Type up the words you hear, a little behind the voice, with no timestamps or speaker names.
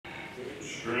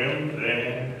trimmed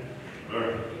and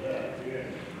burned.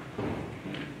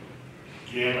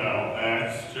 Again, I'll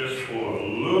ask just for a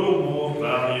little more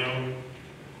volume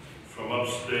from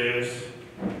upstairs,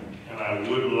 and I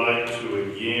would like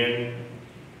to again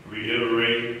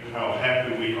reiterate how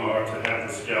happy we are to have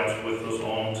the Scouts with us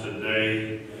on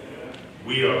today.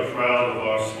 We are proud of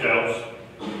our Scouts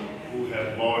who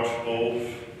have marched both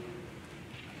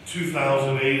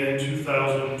 2008 and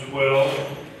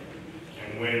 2012,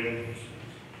 and when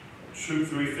Troop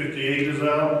 358 is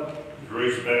out,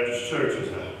 Grace Baptist Church is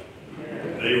out.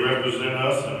 They represent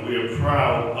us, and we are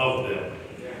proud of them.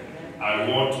 I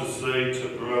want to say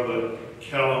to Brother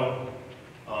Kellum,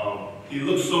 he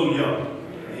looks so young.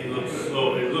 It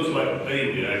looks like a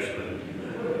baby, actually.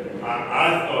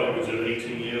 I thought he was just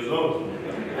 18 years old.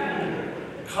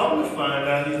 Come to find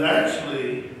out, he's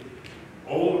actually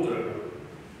older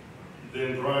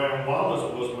than Brian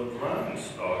Wallace was when Brian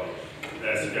started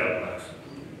at Scoutmaster.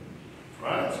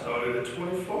 Brian started at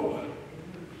 24.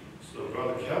 So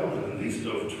Brother Calvin is at least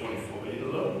over 24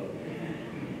 years old.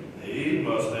 He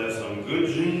must have some good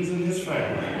genes in his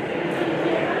family.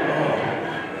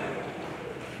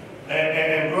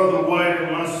 And Brother White, in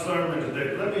my sermon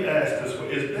today, let me ask this one.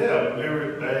 Is there a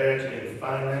merit badge in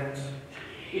finance?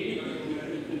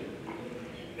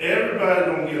 Everybody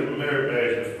don't get a merit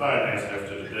badge in finance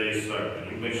after today's sermon.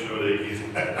 You make sure they get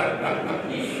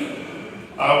it.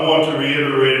 I want to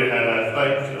reiterate it, and I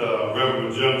thank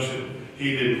Reverend Junction.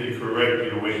 He didn't correct me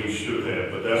the way he should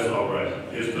have, but that's all right.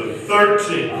 It's the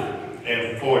 13th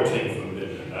and 14th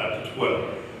Amendment, not the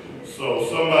 12th. So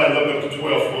somebody look up the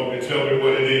 12th for me and tell me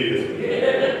what it is.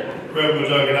 Reverend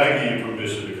Junction, I give you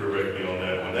permission to correct me on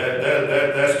that one.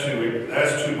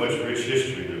 That's too much rich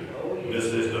history. This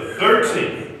is the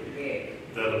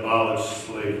 13th that abolished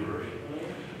slavery.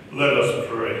 Let us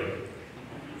pray.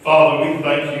 Father, we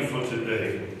thank you for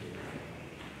today.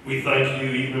 We thank you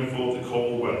even for the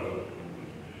cold weather.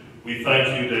 We thank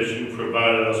you that you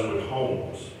provided us with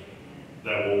homes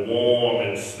that were warm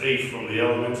and safe from the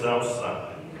elements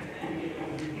outside.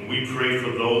 And we pray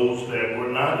for those that were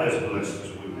not as blessed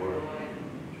as we were.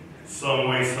 Some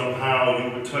way, somehow,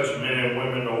 you would touch men and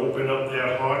women to open up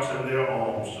their hearts and their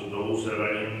arms to those that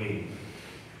are in need.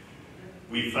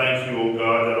 We thank you, O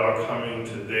God, that our coming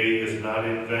today is not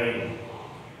in vain,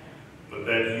 but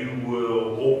that you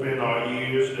will open our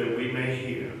ears that we may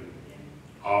hear,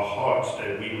 our hearts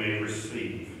that we may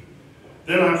receive.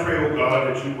 Then I pray, O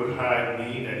God, that you would hide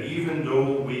me, and even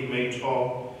though we may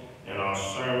talk in our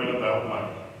sermon about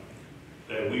money,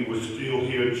 that we would still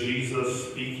hear Jesus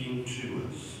speaking to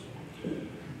us.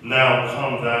 Now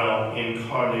come thou,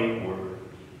 incarnate word,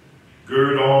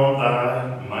 gird on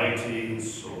thy mighty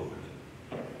sword.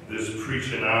 This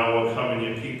preaching hour, come in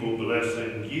your people, bless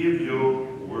and give your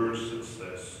word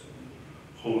success.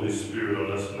 Holy Spirit,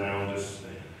 on us now this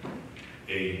day.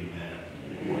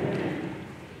 Amen.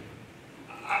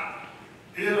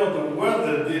 The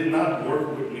weather did not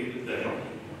work with me today.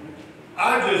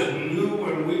 I just knew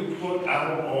when we put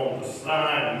out on the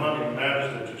sign Money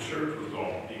Matters that the church was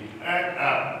going to be packed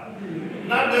out.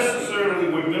 Not necessarily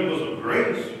with members of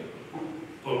Grace,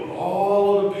 but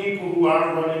all of the people who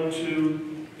I run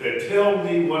into that tell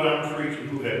me what I'm preaching,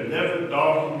 who have never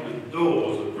darkened the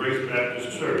doors of Grace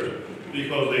Baptist Church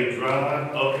because they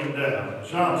drive up and down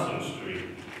Johnson Street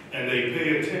and they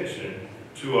pay attention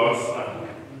to our sign.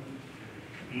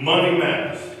 Money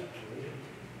matters.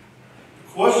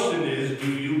 The question is,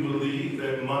 do you believe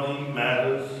that money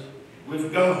matters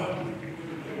with God?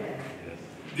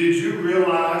 Did you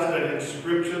realize that in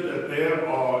Scripture that there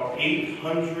are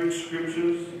 800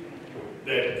 scriptures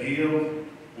that deal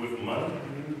with money?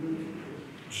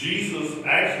 Jesus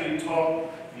actually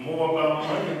talked more about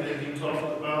money than he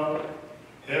talked about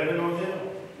heaven or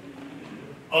hell.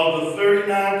 Of the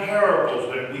 39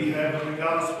 parables that we have in the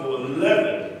gospel,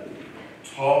 11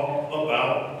 talk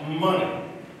about money.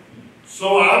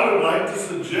 So I would like to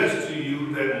suggest to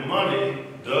you that money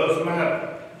does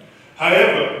matter.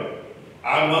 However,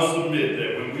 I must admit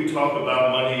that when we talk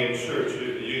about money in church,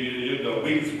 you know,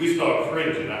 we start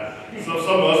cringing. So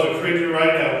some of us are cringing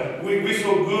right now. We're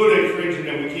so good at cringing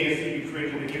that we can't see you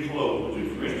cringing if you're close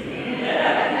to cringing.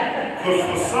 Because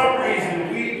for some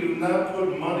reason, we do not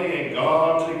put money and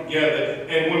God together.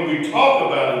 And when we talk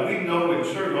about it, we know in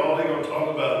church all they're going to talk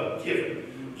about is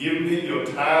giving. Give me your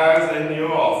tithes and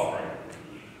your offering.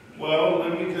 Well,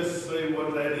 let me just say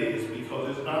what that is,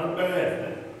 because it's not a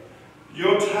bad thing.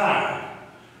 Your tithe,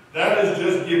 that is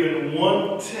just giving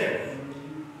 1/10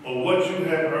 of what you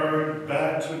have earned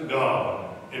back to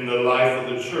God in the life of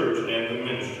the church and the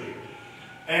ministry.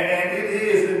 And it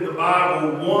is in the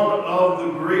Bible one of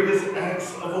the greatest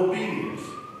acts of obedience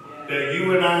that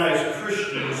you and I as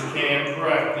Christians can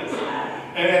practice.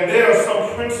 And there are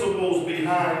some principles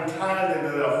behind tithing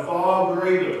that are far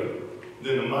greater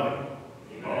than the money.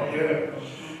 Oh, yeah.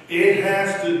 It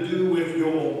has to do with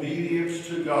your obedience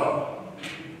to God.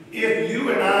 If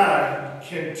you and I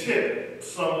can tip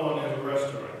someone at a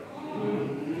restaurant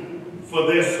for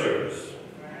their service,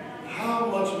 how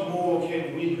much more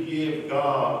can we give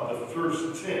God the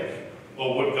first tenth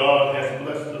of what God has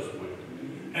blessed us with?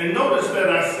 And notice that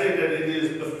I say that it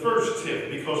is the first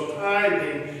tenth, because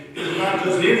tithing is not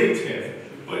just any tenth,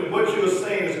 but what you're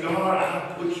saying is, God,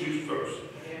 I put you first.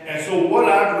 And so what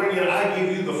I bring in, I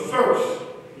give you the first.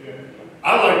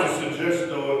 I like to suggest,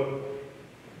 though,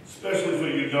 especially for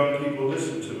you young people,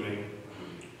 listen to me,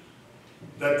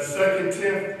 that the second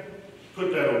tenth,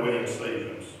 put that away in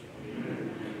savings.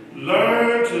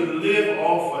 Learn to live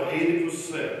off of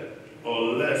 80% or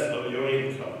less of your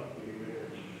income.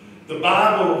 The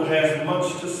Bible has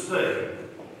much to say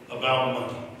about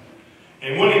money.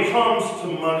 And when it comes to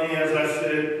money, as I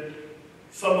said,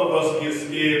 some of us get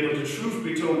scared, but the truth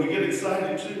be told, we get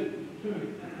excited too.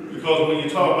 Because when you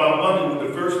talk about money,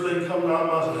 the first thing coming out of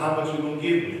our mouth is how much you're going to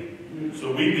give me.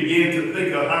 So we begin to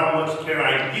think of how much can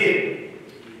I get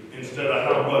instead of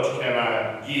how much can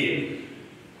I give.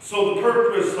 So the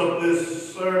purpose of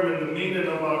this sermon, the meaning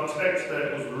of our text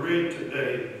that was read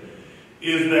today,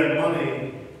 is that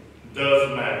money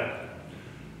does matter.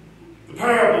 The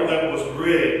parable that was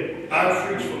read, I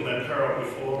preached from that parable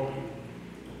before,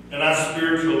 and I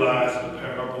spiritualized the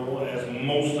parable as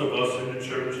most of us in the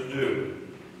church do.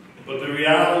 But the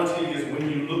reality is, when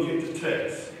you look at the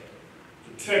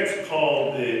text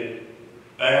called it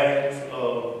bags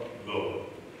of gold.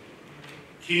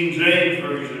 King James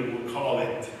Version would call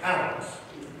it talents.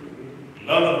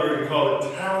 Another version called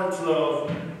it talents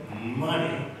of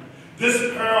money.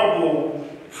 This parable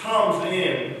comes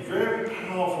in very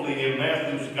powerfully in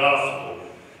Matthew's gospel.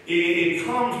 It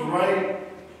comes right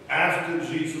after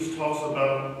Jesus talks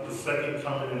about the second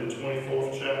coming in the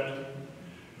 24th chapter.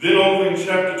 Then over in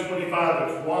chapter 25,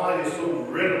 the choir is so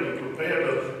readily prepared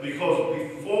us, because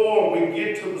before we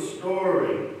get to the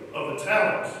story of the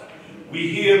talents, we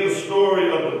hear the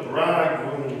story of the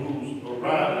bridegroom who's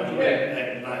arriving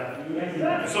at night.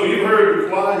 And so you heard the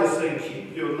choir say,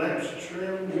 keep your lamps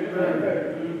trimmed,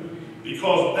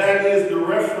 because that is the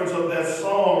reference of that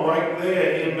song right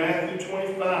there in Matthew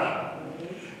 25.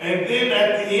 And then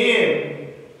at the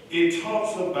end, it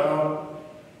talks about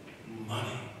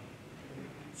money.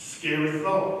 Scary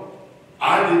thought.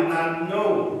 I did not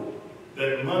know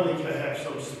that money can have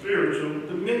some spiritual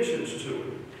dimensions to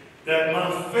it. That my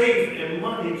faith and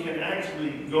money can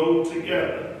actually go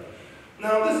together.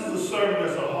 Now, this is a sermon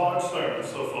that's a hard sermon.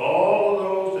 So for all of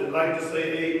those that like to say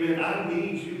amen, I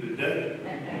need you today.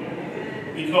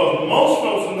 Because most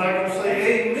folks are not going to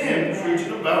say amen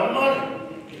preaching about money.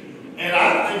 And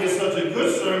I think it's such a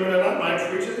good sermon that I might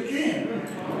preach it again.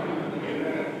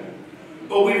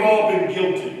 But we've all been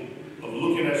guilty of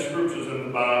looking at scriptures in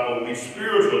the Bible. We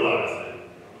spiritualize it.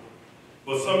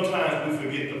 But sometimes we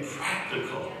forget the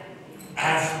practical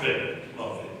aspect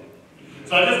of it.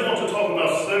 So I just want to talk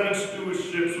about 7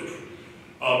 stewardship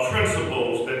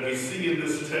principles that we see in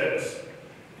this text.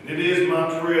 And it is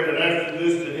my prayer that after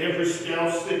this, that every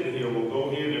scout sitting here will go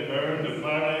ahead and earn the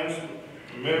finance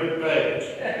merit badge,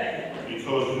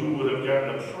 because you would have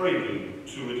gotten a prelude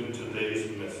to it in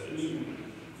today's message.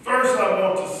 First, I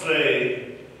want to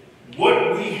say,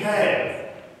 what we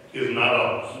have is not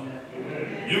ours.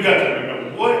 You got to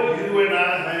remember, what you and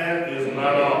I have is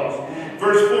not ours.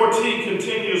 Verse 14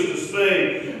 continues to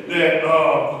say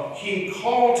that he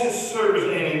called his servants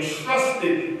and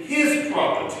entrusted his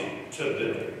property to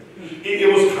them.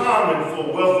 It was common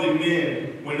for wealthy men,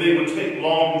 when they would take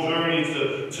long journeys,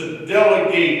 to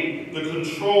delegate the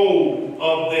control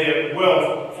of their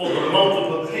wealth for the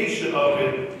multiplication of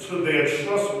it to their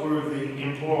trustworthy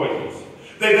employees.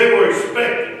 They were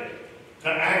expected to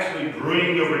actually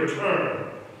bring a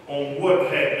return on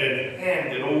what had been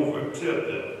handed over to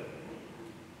them.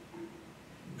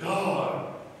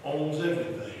 God owns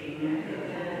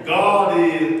everything. God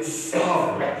is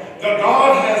sovereign.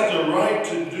 God has the right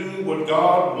to do what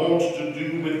God wants to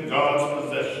do with God's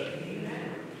possession.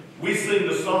 We sing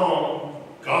the song,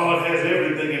 God has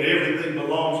everything and everything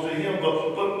belongs to him,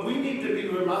 but we need to be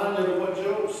reminded of what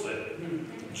Job said.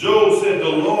 Job said, the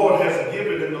Lord has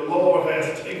given and the Lord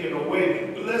has taken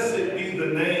away. Blessed be the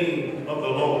name of the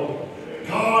Lord.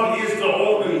 God is the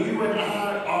owner. You and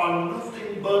I are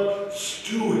nothing but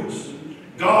stewards.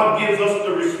 God gives us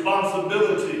the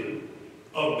responsibility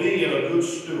of being a good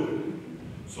steward.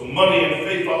 So money and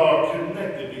faith are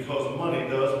connected, because money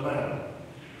does matter.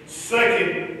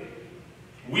 Second,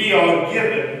 We are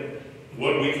given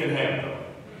what we can handle.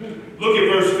 Look at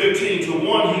verse 15. To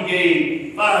one he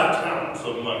gave 5 talents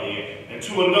of money, and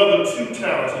to another 2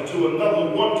 talents, and to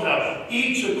another 1 talent,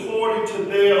 each according to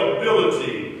their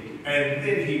ability. And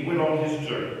then he went on his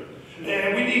journey.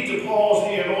 And we need to pause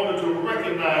here in order to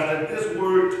recognize that this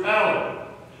word talent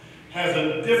has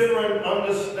a different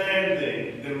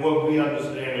understanding than what we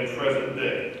understand in present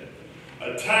day.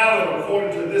 A talent,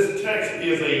 according to this text,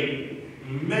 is a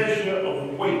measure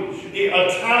of weight. A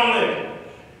talent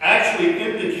actually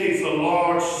indicates a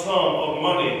large sum of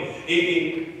money.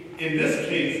 In this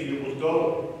case, it was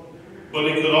gold, but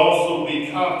it could also be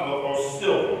copper or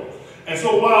silver. And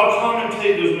so while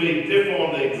commentators may differ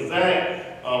on the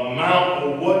exact amount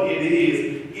of what it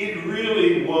is, it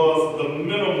really was the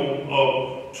minimum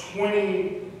of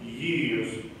 20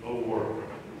 years of work.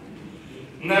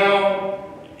 Now,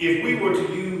 if we were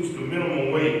to use the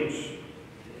minimum wage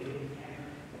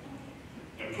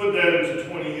and put that into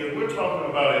 20 years, we're talking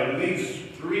about at least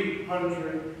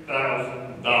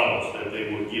 $300,000 that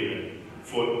they were given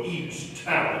for each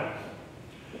talent.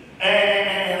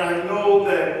 And I know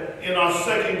that in our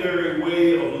secondary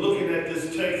way of looking at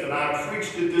this text, and I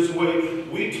preached it this way,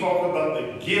 we talk about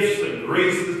the gifts and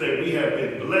graces that we have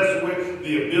been blessed with,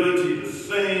 the ability to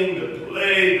sing, to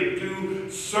play, to do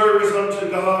service unto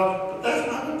God. But that's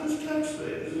not what this text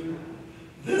says.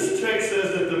 This text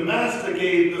says that the master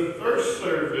gave the first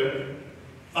servant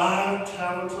 5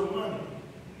 talents of money,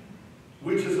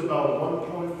 which is about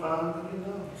 $1.5 million.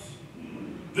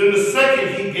 Then the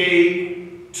second he gave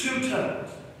 2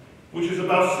 talents, which is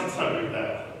about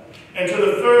 $600,000. And to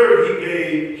the third he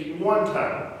gave 1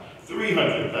 talent,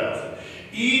 $300,000.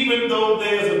 Even though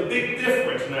there's a big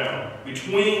difference now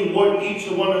between what each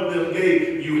one of them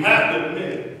gave, you have to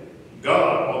admit,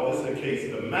 God, or in this case,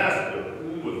 the master,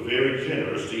 was very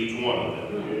generous to each one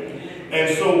of them.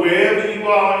 And so wherever you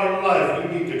are in life,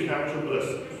 you need to count your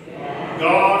blessings.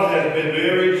 God has been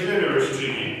very generous to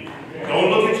you. Don't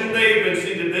look at your neighbor and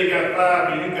see that they got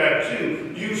 5 and you got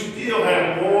 2. You still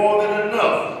have more than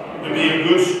enough to be a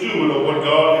good steward of what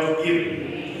God has given you.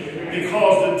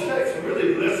 Because the text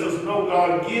really lets us know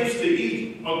God gives to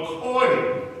each according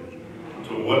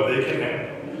to what they can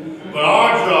handle. But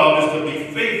our job is to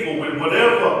be faithful with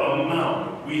whatever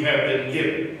amount we have been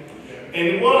given.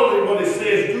 And what it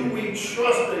says, do we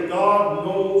trust that God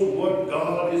knows what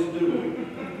God is doing?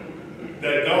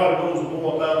 That God knows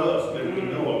more about us than we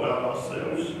know about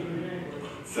ourselves.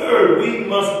 Third, we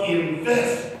must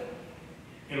invest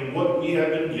in what we have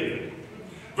been given.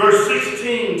 Verse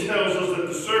 16 tells us that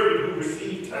the servant who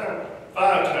received 5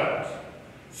 talents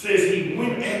says he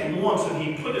went at once and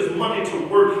he put his money to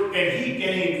work and he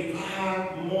gained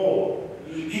 5 more.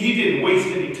 He didn't waste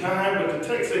any time, but the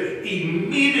text said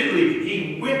immediately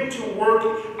he went to work.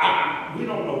 We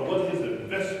don't know what his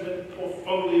investment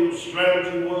portfolio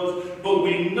strategy was, but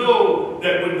we know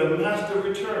that when the master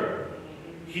returned,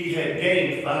 he had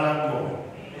gained 5 more.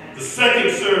 The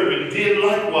second servant did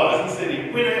likewise. He said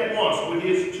he went at once with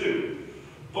his 2.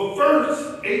 But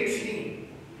verse 18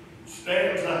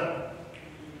 stands out.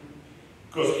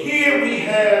 Because here we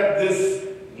have this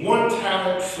 1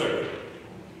 talent servant.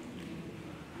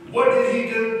 What did he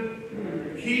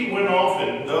do? He went off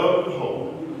and dug a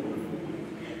hole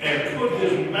and put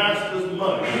his master's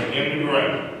money in the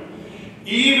ground.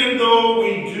 Even though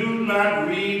we do not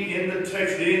read in the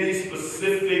text any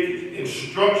specific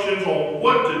instructions on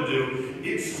what to do,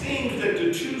 it seems that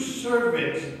the 2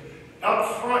 servants up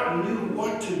front knew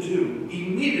what to do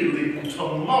immediately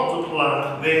to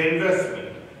multiply their investment.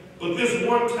 But this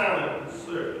 1 talent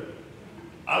servant,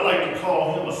 I like to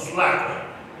call him a slacker.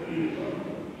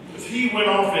 He went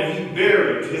off and he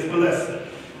buried his blessing.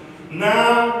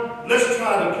 Now, let's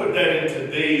try to put that in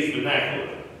today's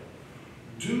vernacular.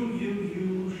 Do you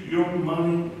use your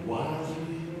money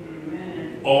wisely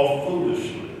or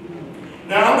foolishly?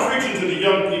 Now, I'm preaching to the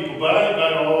young people, but I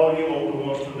invite all you older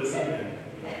ones to listen in.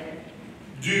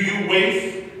 Do you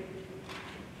waste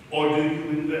or do you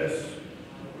invest?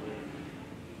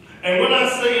 And when I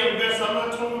say invest, I'm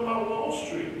not talking about Wall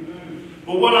Street.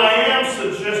 But what I am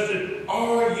suggesting,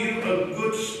 are you a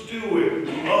good steward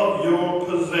of your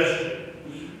possession?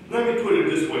 Let me put it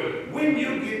this way. When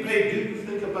you get paid, do you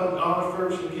think about God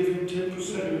first and give him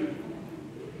 10%?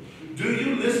 Do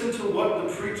you listen to what the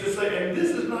preacher says? And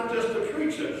this is not just the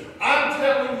preacher. I'm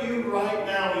telling you right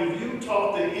now, if you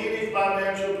talk to any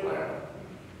financial planner,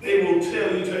 they will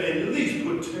tell you to at least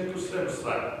put 10%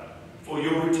 aside for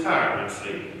your retirement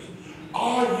savings.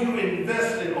 Are you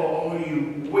investing or are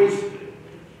you wasting?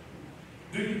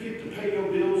 Do you get to pay your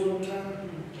bills on time?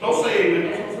 Don't say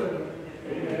amen. Don't say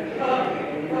that.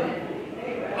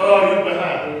 Oh, you're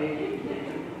behind.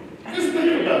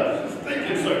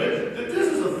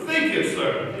 good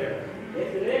sermon. Yeah.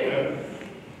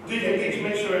 Did you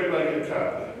make sure everybody gets a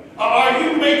copy? Are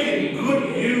you making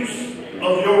good use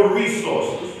of your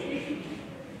resources?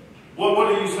 What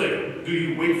do you say? Do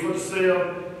you wait for the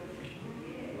sale?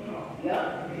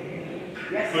 Yeah.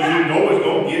 Because you know it's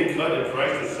going to get cut and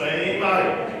priced the same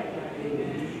item.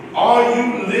 Are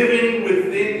you living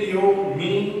within your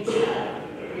means?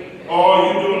 Or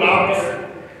are you doing the opposite?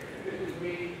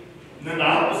 Then the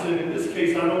opposite, in this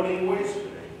case, I don't mean wasting.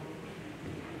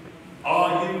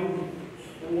 Are you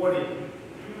hoarding?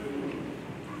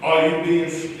 Are you being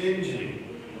stingy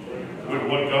with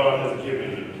what God has given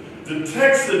you? The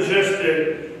text suggests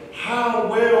that how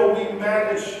well we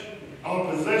manage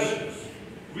our possessions,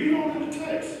 read on in the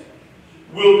text,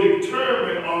 will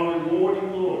determine our reward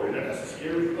and glory. Now, that's a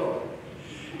scary thought.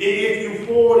 If you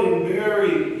hoard and bury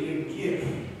your gift,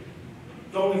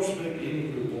 don't expect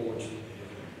any rewards.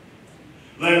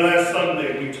 Last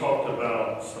Sunday, we talked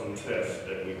about some tests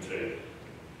that we take.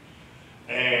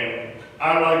 And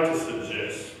I just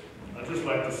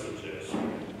like to suggest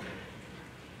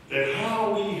that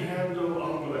how we handle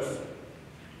our blessing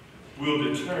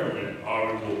will determine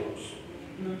our rewards.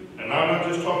 And I'm not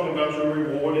just talking about your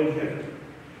reward in heaven,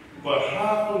 but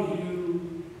how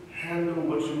you handle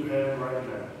what you have right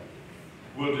now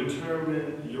will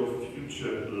determine your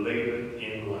future later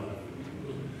in life.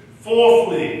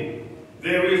 Fourthly,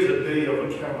 there is a day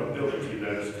of accountability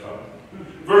that is coming.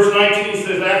 Verse 19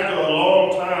 says, after a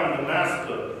long time, the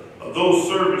master of those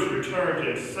servants returned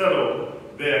and settled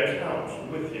their accounts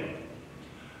with him.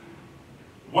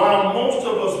 While most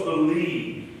of us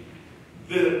believe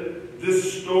that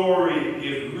this story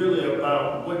is really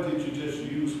about what did you just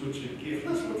use with your gift,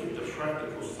 let's look at the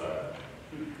practical side.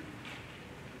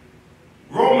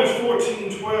 Romans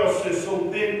 14:12 says, so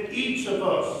then each of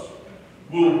us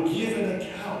will give an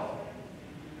account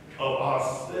of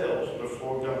ourselves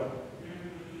before God.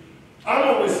 I'm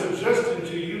only suggesting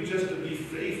to you just to be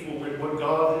faithful with what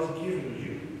God has given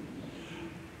you.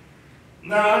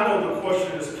 Now, I know the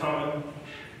question is coming.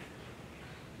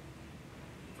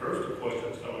 First, the question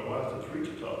is coming, why is the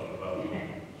preacher talking about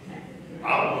money? I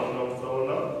want to know, throw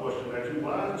another question at you,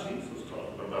 why is Jesus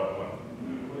talking about money?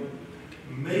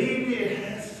 Maybe it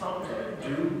has something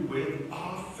to do with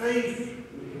our faith.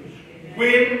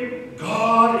 When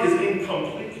God is in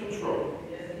complete control,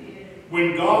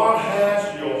 when God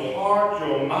has your heart,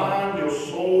 your mind, your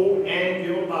soul, and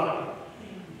your body,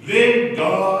 then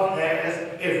God has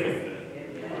everything.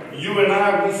 You and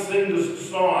I, we sing this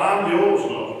song, I'm yours,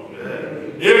 Lord.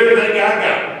 Everything I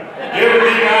got,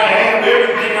 everything I have,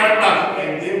 everything I got,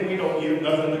 and then we don't give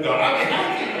nothing to God. I mean, how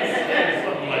can you say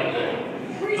something like that?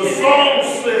 The song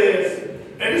says,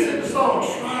 and it's in the song,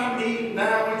 try me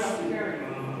now and see.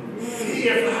 See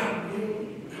if I will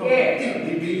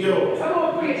completely be yours. Come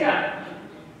on, preacher.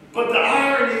 But the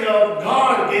irony of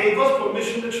God gave us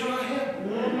permission to try him.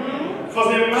 Because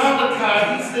in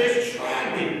Malachi, he says, try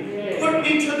me. Put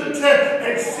me to the test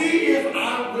and see if I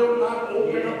will not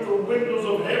open up the windows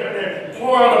of heaven and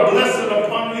pour out a blessing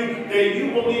upon you that you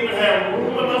won't even have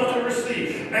room enough to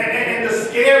receive. And the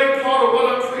scary part of what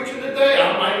I'm preaching today, I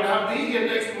might not be here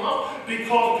next month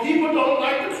because people don't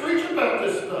like to preach about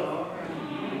this stuff.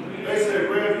 They say,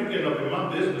 Rev, you getting up in my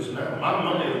business now. My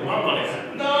money is my money.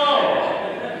 No.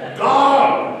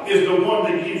 God is the one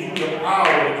that gives you the power to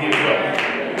give up.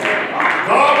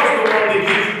 God is the one that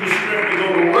gives you the strength to go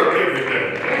to work every day.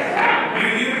 You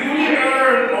didn't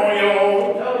earn on your own.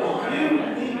 You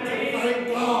need to thank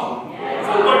God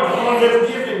for what God has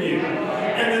given you.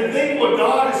 And the thing what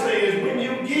God is saying is when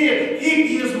you give, he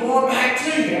gives more back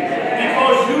to you.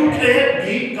 Because you can't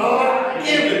beat God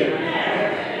given.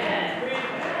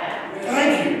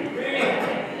 Thank you.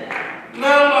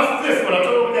 Now my fifth one. I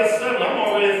told you we got seven. I'm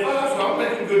already at 5, so I'm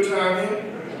making good time here.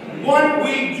 What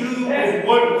we do with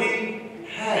what we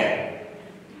have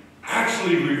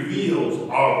actually reveals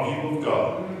our view of God.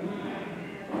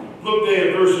 Look there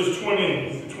at verses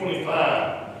 20 to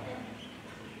 25.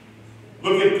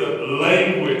 Look at the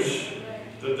language.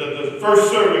 The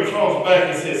first servant comes back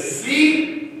and says,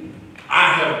 see,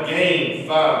 I have gained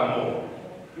 5 more.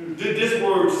 This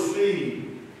word see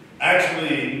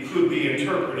actually could be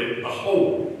interpreted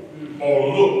behold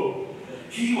or look.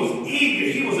 He was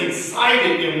eager, he was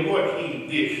excited in what he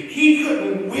did. He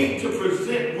couldn't wait to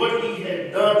present what he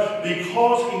had done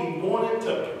because he wanted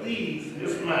to please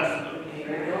his master.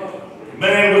 The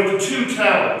man with the 2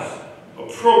 talents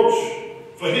approached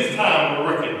for his time of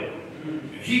reckoning.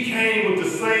 He came with the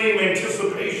same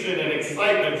anticipation and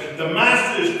excitement. The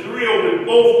master is thrilled with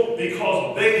both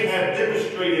because they have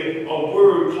demonstrated a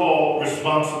word called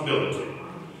responsibility.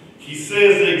 He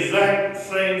says the exact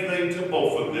same thing to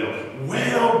both of them.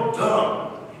 Well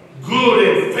done, good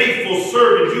and faithful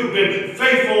servant. You've been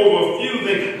faithful over a few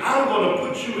things. I'm going to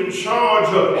put you in charge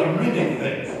of many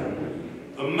things.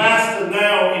 The master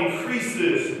now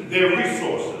increases their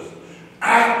resources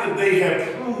after they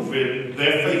have proven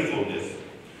their faithfulness.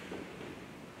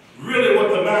 Really what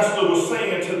the master was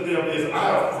saying to them is,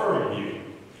 I affirm you.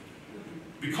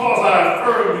 Because I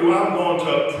affirm you, I'm going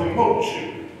to promote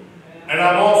you. And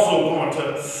I'm also going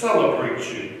to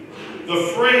celebrate you.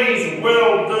 The phrase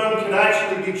well done can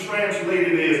actually be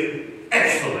translated as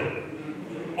excellent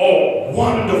or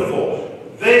wonderful.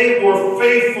 They were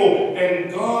faithful,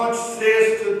 and God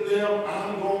says to them,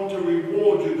 I'm going to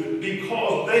reward you,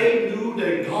 because they knew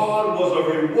that God was a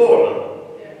rewarder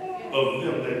of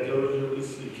them that diligently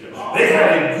seek him. They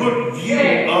had a good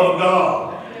view of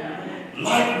God.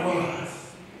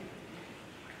 Likewise,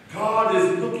 God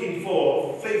is looking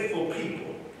for faithful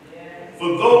people. For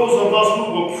those of us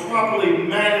who will properly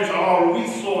manage our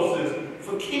resources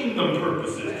for kingdom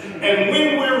purposes. And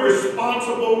when we're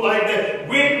responsible like that,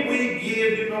 when we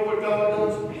give, you know what God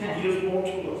does? He gives more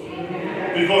to us.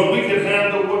 Because we can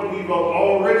handle what we've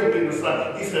already been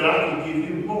assigned. He said, I can give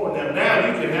you more. Now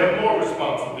you can have more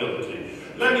responsibility.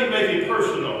 Let me make it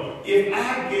personal. If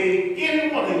I gave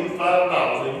any one of you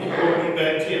 $5 and you brought me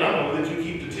back 10, I'm going to let you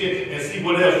keep the 10 and see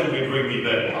what else you can bring me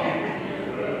back.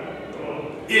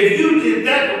 If you did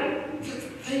that, just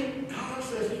think, God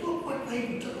says, look what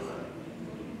they've done.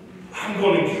 I'm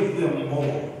going to give them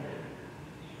more.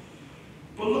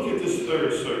 But look at this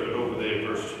third servant over there in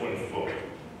verse 24.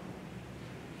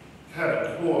 Had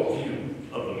a poor view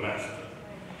of the master.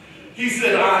 He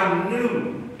said, I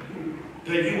knew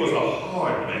that you was a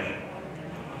hard man.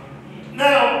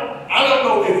 Now, I don't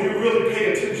know if you really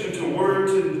pay attention to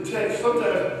words in the text.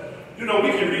 Sometimes, we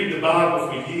can read the Bible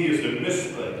for years and miss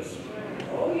things.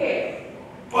 Oh, yeah.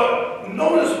 But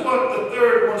notice what the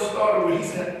third one started with. He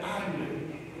said, I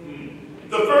knew.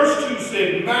 The first two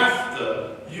said,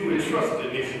 Master, you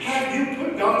entrusted me. Have you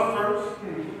put God first?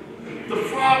 The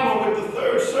problem with the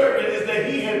third servant is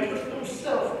that he had put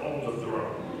himself on the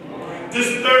throne. This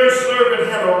third servant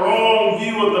had a wrong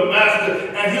view of the master,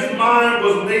 and his mind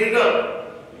was made up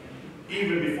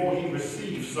even before he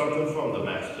received something from the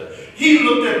master. He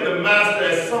looked at the master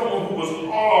as someone who was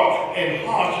hard and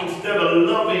harsh instead of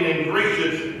loving and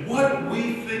gracious. What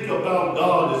we think about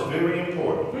God is very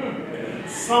important.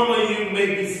 Some of you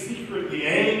may be secretly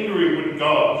angry with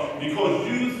God because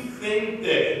you think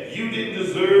that you didn't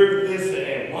deserve this,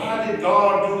 and why did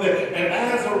God do that? And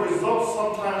as a result,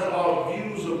 sometimes our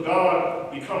views of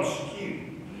God become skewed.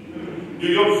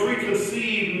 Your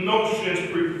preconceived notions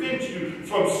prevent you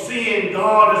from seeing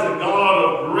God as a God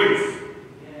of grace,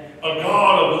 a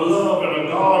God of love, and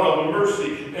a God of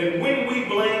mercy. And when we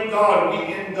blame God,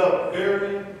 we end up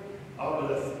burying our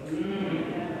blessings.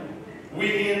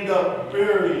 We end up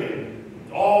burying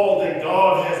all that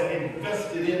God has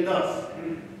invested in us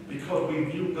because we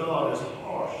view God as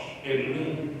harsh and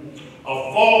mean. A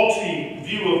faulty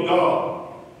view of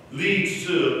God leads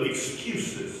to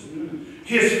excuses.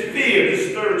 His fear,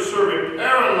 this third servant,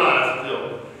 paralyzed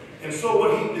him. And so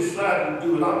what he decided to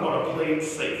do is, I'm going to play it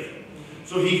safe.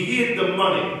 So he hid the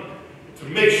money to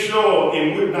make sure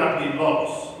it would not be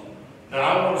lost. Now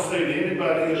I want to say to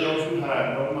anybody here, don't you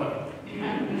hide no money.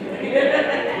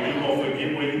 You're going to forget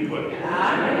where you put it.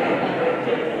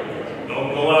 Don't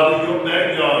go out of your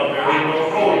backyard, there ain't no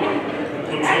hole.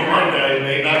 Put some money there, it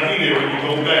may not be there when you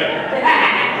go back.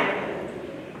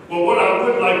 But what I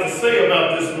would like to say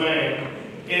about this man,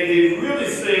 and it really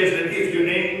says that if you're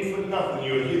aiming for nothing,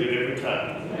 you'll hit it every time.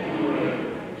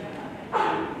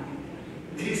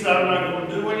 He said, I'm not going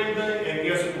to do anything, and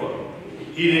guess what?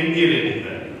 He didn't get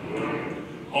anything.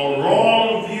 A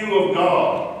wrong view of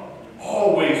God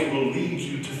always will lead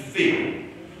you to fear.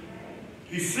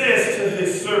 He says to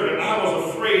his servant, I was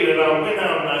afraid, and I went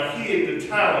out and I hid the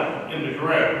talent in the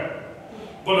ground.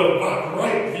 But a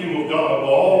right view of God will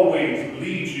always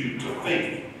lead you to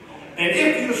faith. And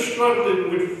if you're struggling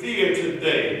with fear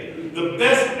today, the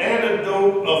best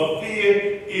antidote of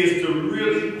fear is to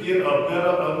really get a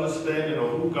better understanding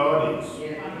of who God is.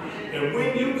 And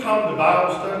when you come to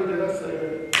Bible study, did I say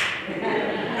that?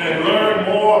 And learn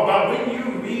more about, when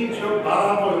you read your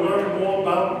Bible and learn more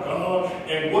about God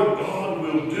and what God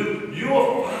will do,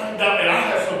 you'll find out, and I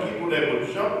have some people that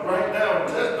will jump right now and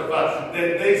testify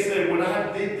that they said, when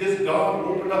I did this, God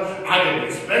opened up. I didn't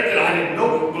expect it, I didn't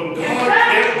know, but God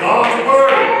kept God's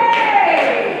word.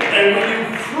 And when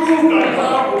you prove that,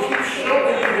 God will keep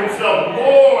showing you himself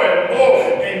more and more,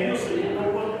 and you'll say, you know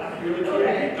what, I really can't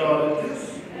get God at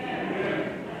this.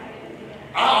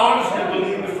 I honestly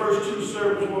believe the first two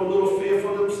servants were a little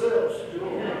fearful themselves.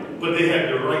 but they had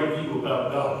the right view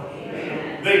about God.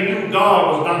 They knew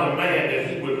God was not a man that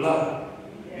he would lie.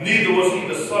 Neither was he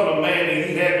the son of man that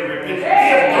he had to repent.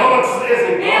 If God says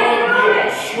it, God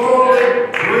will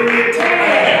surely bring it to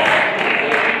pass.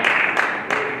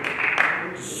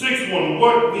 The sixth one,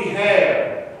 what we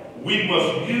have, we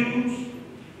must use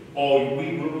or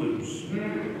we will lose.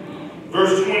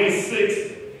 Verse 26.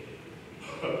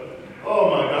 Oh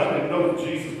my God, I didn't know that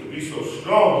Jesus could be so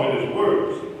strong with his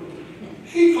words.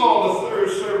 He called the third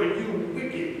servant, you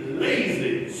wicked,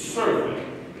 lazy servant.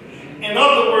 In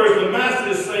other words, the master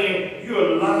is saying,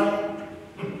 you're lying.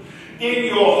 In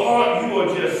your heart, you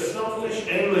are just selfish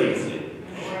and lazy.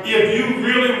 If you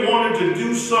really wanted to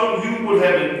do something, you would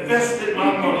have invested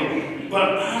my money.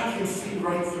 But I can see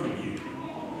right through you.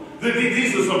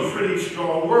 These are some pretty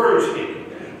strong words here.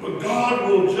 But God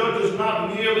will judge us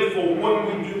not merely for what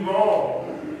we do wrong,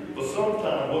 but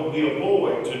sometimes what we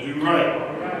avoid to do right.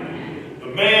 The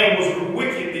man was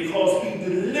wicked because he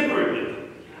deliberately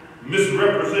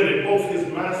misrepresented both his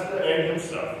master and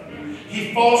himself.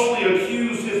 He falsely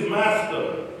accused his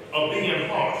master of being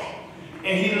harsh.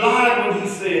 And he lied when he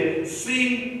said,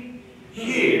 see,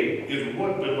 here is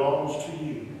what belongs to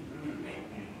you.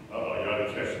 Y'all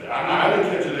didn't catch that. I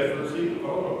didn't catch it at first either.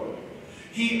 Oh.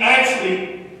 He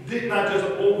actually did not just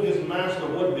owe his master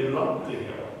what belonged to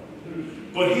him,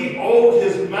 but he owed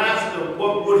his master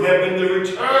what would have been the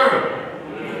return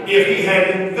if he had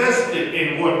invested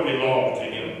in what belonged to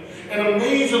him. And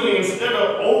amazingly, instead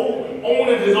of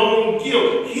owning his own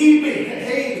guilt, he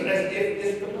behaves as if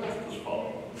it's the master's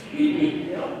fault.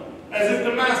 As if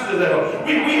the master's at fault.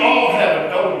 We all have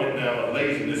an element now of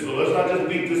laziness, so let's not just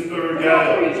beat this third guy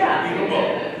up. Beat him up.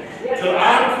 So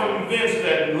I'm convinced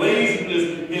that laziness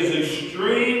is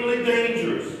extremely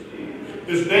dangerous.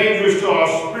 It's dangerous to our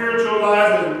spiritual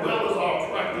lives as well as our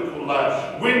practical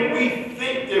lives. When we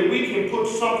think that we can put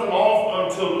something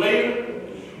off until later,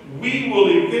 we will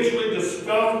eventually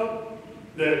discover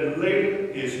that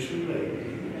later is too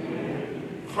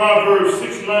late. Proverbs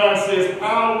 6:9 says,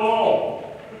 how long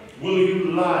will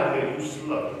you lie there, you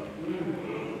slut?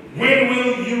 When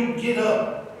will you get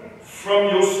up from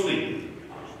your sleep?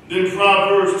 Then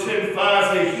Proverbs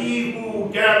 10:5 says, he who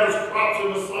gathers crops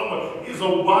in the summer is a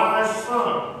wise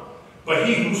son, but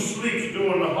he who sleeps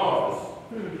during the harvest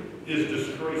is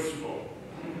disgraceful.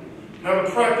 Now, the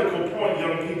practical point,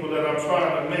 young people, that I'm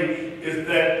trying to make is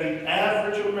that the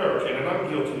average American, and I'm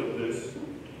guilty of this,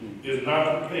 is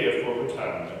not prepared for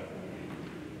retirement.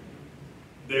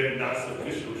 They're not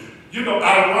sufficient. You know,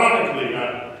 ironically,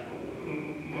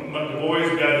 the boys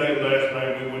got here last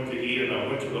night. We went to eat, and I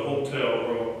went to the hotel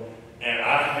room, and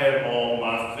I had on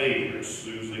my favorite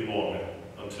Susie Orman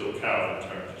until Calvin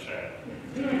turned to channel.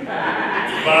 But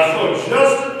I saw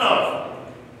just enough.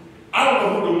 I don't know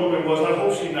who the woman was. I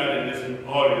hope she's not in this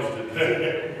audience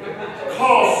today.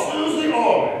 Called Susie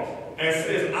Orman and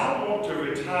says, I want to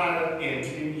retire in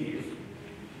 10 years.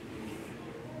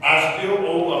 I still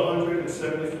owe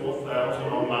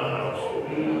 $174,000 on my house.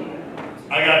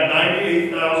 I got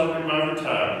 $98,000 in my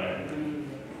retirement.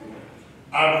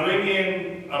 I bring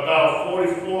in about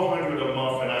 $4,400 a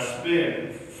month, and I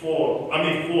spend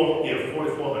 $4,400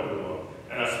 a month,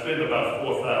 and I spend about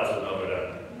 $4,000 of it out.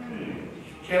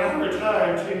 Can I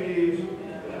retire in 10 years?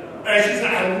 And she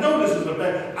said, I know this is a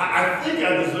bad, I think I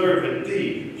deserve a D.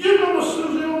 You know what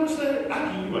Susie always said? I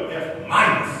give you an F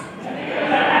minus.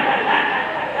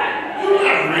 You're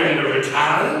not ready to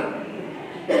retire.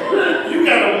 You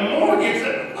got a mortgage.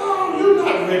 Oh, you're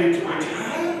not ready to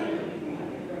retire.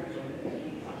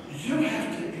 You have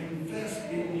to invest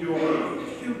in your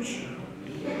future.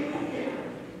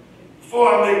 Before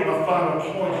I make my final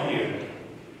point here,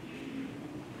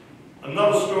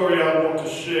 another story I want to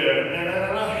share,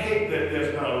 and I hate that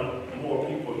there's not more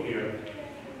people here,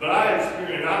 but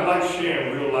I like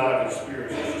sharing real life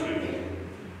experiences too.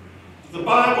 The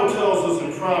Bible tells us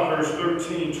in Proverbs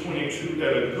 13:22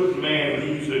 that a good man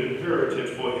leaves an inheritance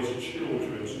for his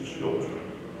children's children.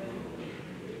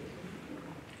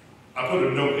 I put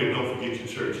a note here, don't forget your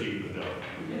church either, though.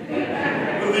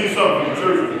 We'll leave something for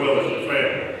church as well as the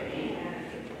family.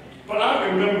 But I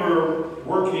remember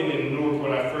working in Newark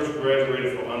when I first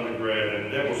graduated from undergrad,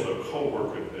 and there was a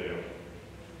co-worker there.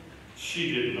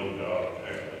 She didn't know God,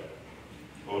 apparently.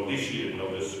 Or at least she didn't know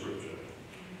this scripture.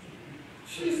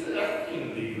 She said, I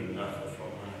ain't leaving nothing for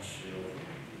my children.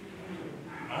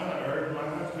 I earned my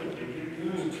husband to get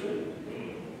yours too.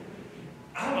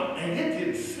 And it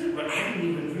didn't sit, but I didn't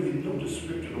even really know the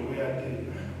scripture the way I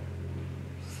did now.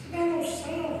 That don't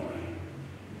sound right.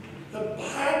 The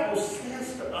Bible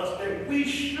says to us that we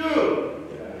should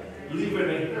leave an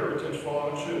inheritance for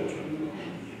our children.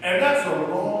 And that's a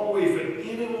wrong way for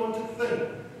anyone to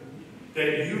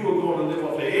that you are going to live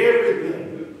off of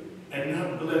everything and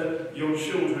not bless your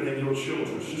children and your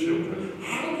children's children?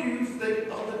 How do you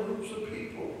think other groups of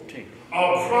people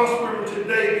are prospering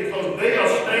today because they are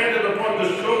standing upon the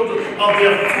shoulders of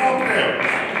their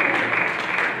foreparents?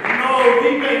 No,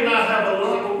 we may not have a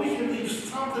lot, but we can leave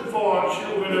something for our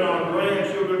children and our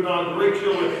grandchildren and our great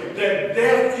children, that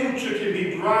their future can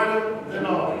be brighter than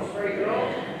ours.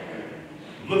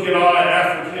 Look at our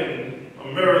African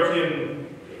American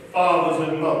fathers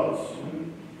and mothers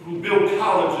who built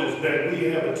colleges that we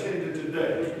have attended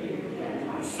today.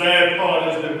 The sad part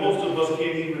is that most of us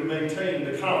can't even maintain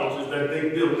the colleges that they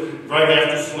built right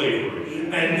after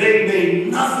slavery. And they made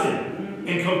nothing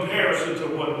in comparison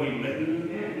to what we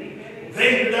made.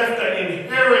 They left an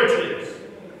inheritance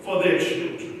for their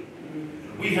children.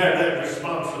 We have that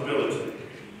responsibility.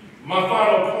 My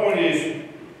final point is,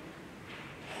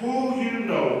 who you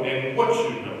know and what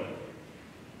you know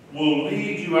will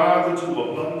lead you either to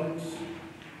abundance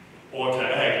or to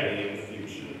agony in the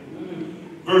future.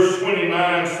 Verse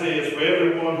 29 says, for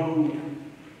everyone who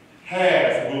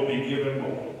has will be given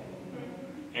more,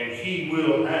 and he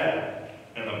will have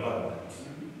an abundance.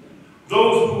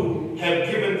 Those who have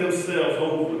given themselves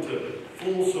over to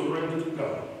full surrender to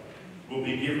God will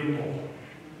be given more.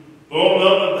 But on the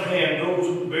other hand, those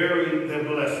who bury their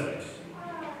blessings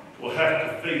will have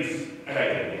to face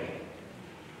agony.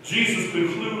 Jesus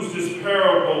concludes this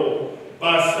parable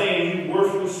by saying, you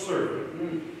worthless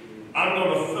servant, I'm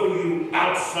going to throw you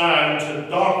outside into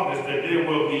darkness, that there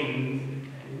will be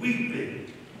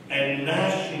weeping and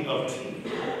gnashing of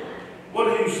teeth. What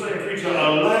are you saying, preacher?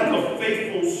 A lack of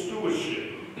faithful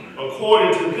stewardship,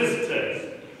 according to this text,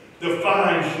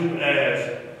 defines you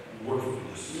as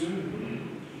worthless.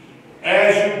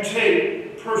 As you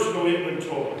take personal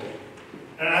inventory,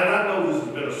 and I know this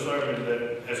has been a sermon that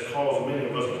has caused many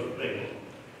of us to think,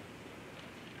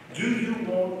 do you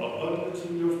want abundance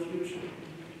in your future?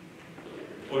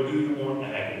 Or do you want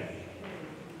agony?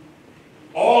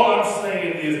 All I'm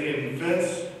saying is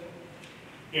invest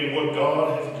in what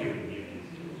God has given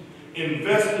you.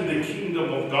 Invest in the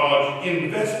kingdom of God.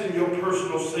 Invest in your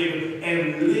personal savings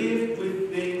and live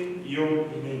within your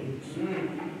means.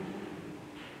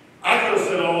 I could have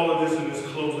said all of this in this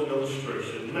closing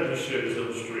illustration. Let me share this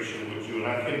illustration with you, and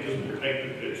I think this will paint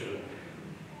the picture.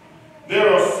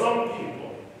 There are some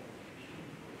people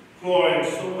who are in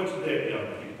so much debt, young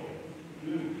people,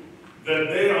 that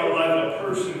they are like a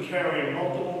person carrying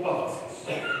multiple boxes,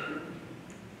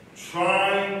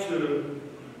 trying to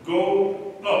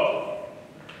go up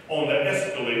on the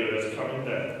escalator that's coming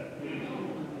down.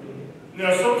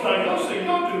 Now, sometimes y'all see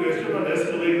y'all do this. You know, the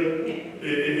escalator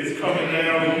is coming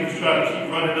down, and you try to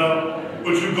keep running up,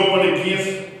 but you're going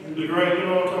against the ground. You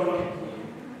know what I'm talking about?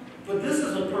 But this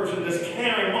is a person that's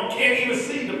carrying, can't even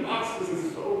see the boxes.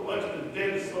 Is so much, the debt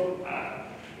is so high.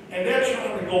 And they're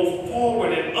trying to go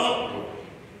forward and upward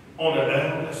on a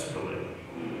down escalator.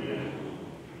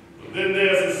 But then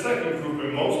there's a second group,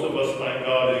 and most of us, thank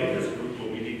God, are in this group, but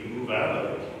we need to move out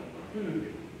of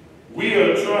it. We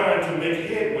are trying to make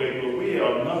headway, but we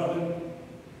are nothing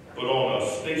but on a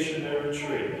stationary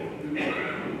treadmill.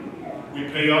 We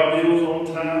pay our bills on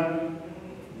time.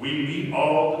 We meet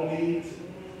all the needs,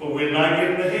 but we're not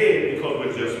getting ahead because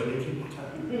we're just making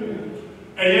time.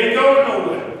 And you ain't going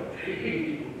nowhere.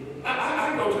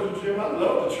 I go to the gym. I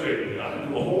love the treadmill. I can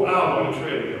do a whole hour on the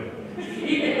treadmill.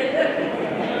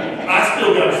 I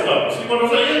still got to stop. See what I'm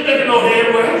saying? You ain't making no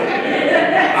headway.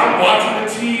 I'm watching the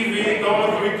TV,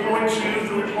 going 3.2,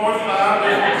 3.5.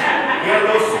 Got a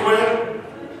little sweat.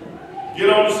 Get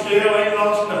on the scale, ain't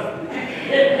lost nothing.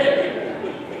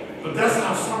 But that's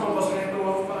how some of us handle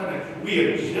our finances. We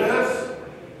are just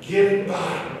getting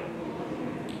by.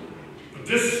 But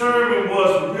this sermon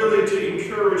was really to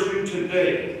encourage you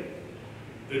today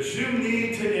that you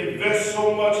need to invest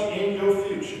so much in your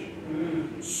future,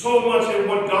 so much in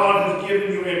what God has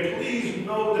given you, and please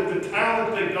know that the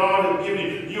talent that God has given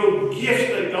you, your gifts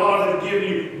that God has given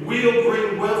you, will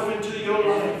bring wealth into your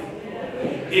life.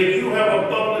 If you have a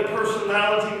bubbly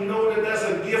personality, know that that's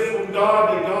a gift from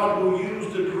God that God will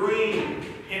use to bring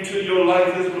into your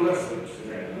life His blessings.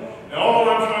 And all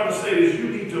I'm trying to say is you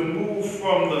need to move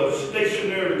from the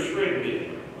stationary treadmill,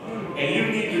 and you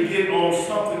need to get on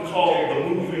something called the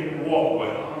moving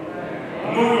walkway.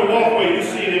 The moving walkway, you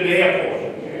see it in the airport.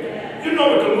 You know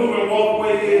what the moving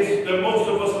walkway is? That most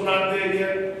of us are not there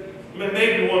yet?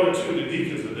 Maybe one or two of the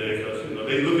deacons are there, because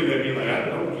they looking at me like, I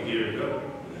know we can hear it go.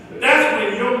 That's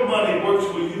when your money works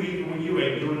for you, even when you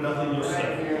ain't doing nothing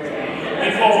yourself.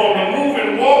 Because on the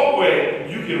moving walkway,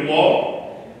 you can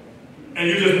walk, and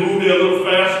you just move there a little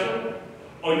faster,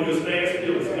 or you can stand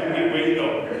still and get where you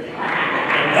go.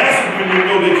 And that's when you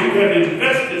know that you have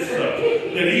invested such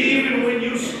that even when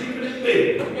you're sleeping in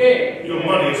bed, your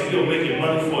money is still making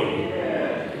money for you.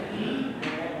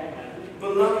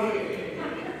 Beloved,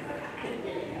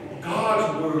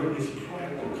 God's word is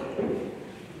practical.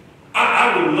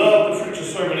 I would love to preach a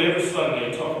sermon every Sunday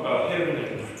and talk about heaven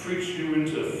and preach you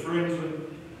into a frenzy.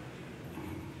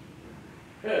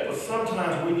 But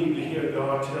sometimes we need to hear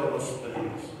God tell us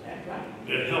things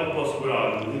that help us with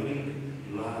our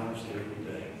living lives every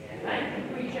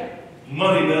day.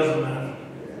 Money doesn't matter.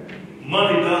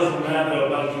 Money doesn't matter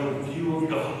about your view of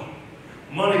God.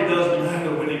 Money doesn't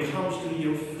matter when it comes to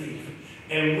your faith.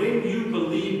 And when you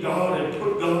believe God and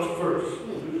put God first,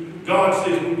 God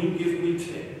says, when you give me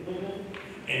 10,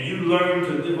 and you learn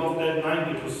to live off that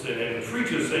 90%, and the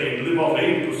preacher saying live off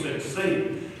 80%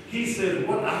 saved, he says,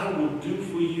 what I will do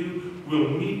for you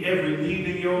will meet every need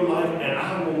in your life, and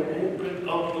I will open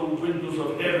up the windows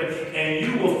of heaven, and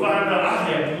you will find out I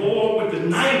had more with the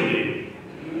 90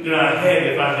 than I had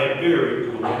if I had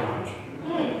buried the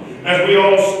 100. As we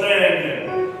all stand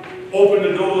and open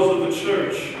the doors of the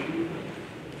church,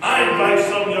 I invite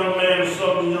some young man or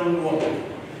some young woman,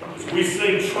 as we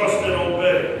sing Trust and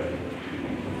Obey.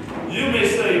 You may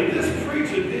say, this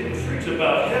preacher didn't preach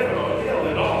about heaven or hell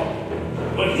at all.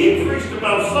 But he preached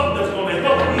about something that's going to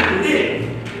help me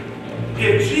live.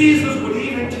 If Jesus would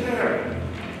even tarry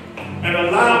and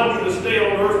allow me to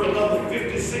stay on earth another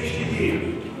 50, 60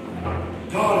 years,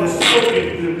 God has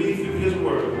spoken to me through his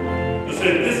word and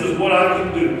said, this is what I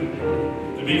can do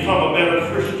to become a better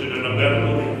Christian and a better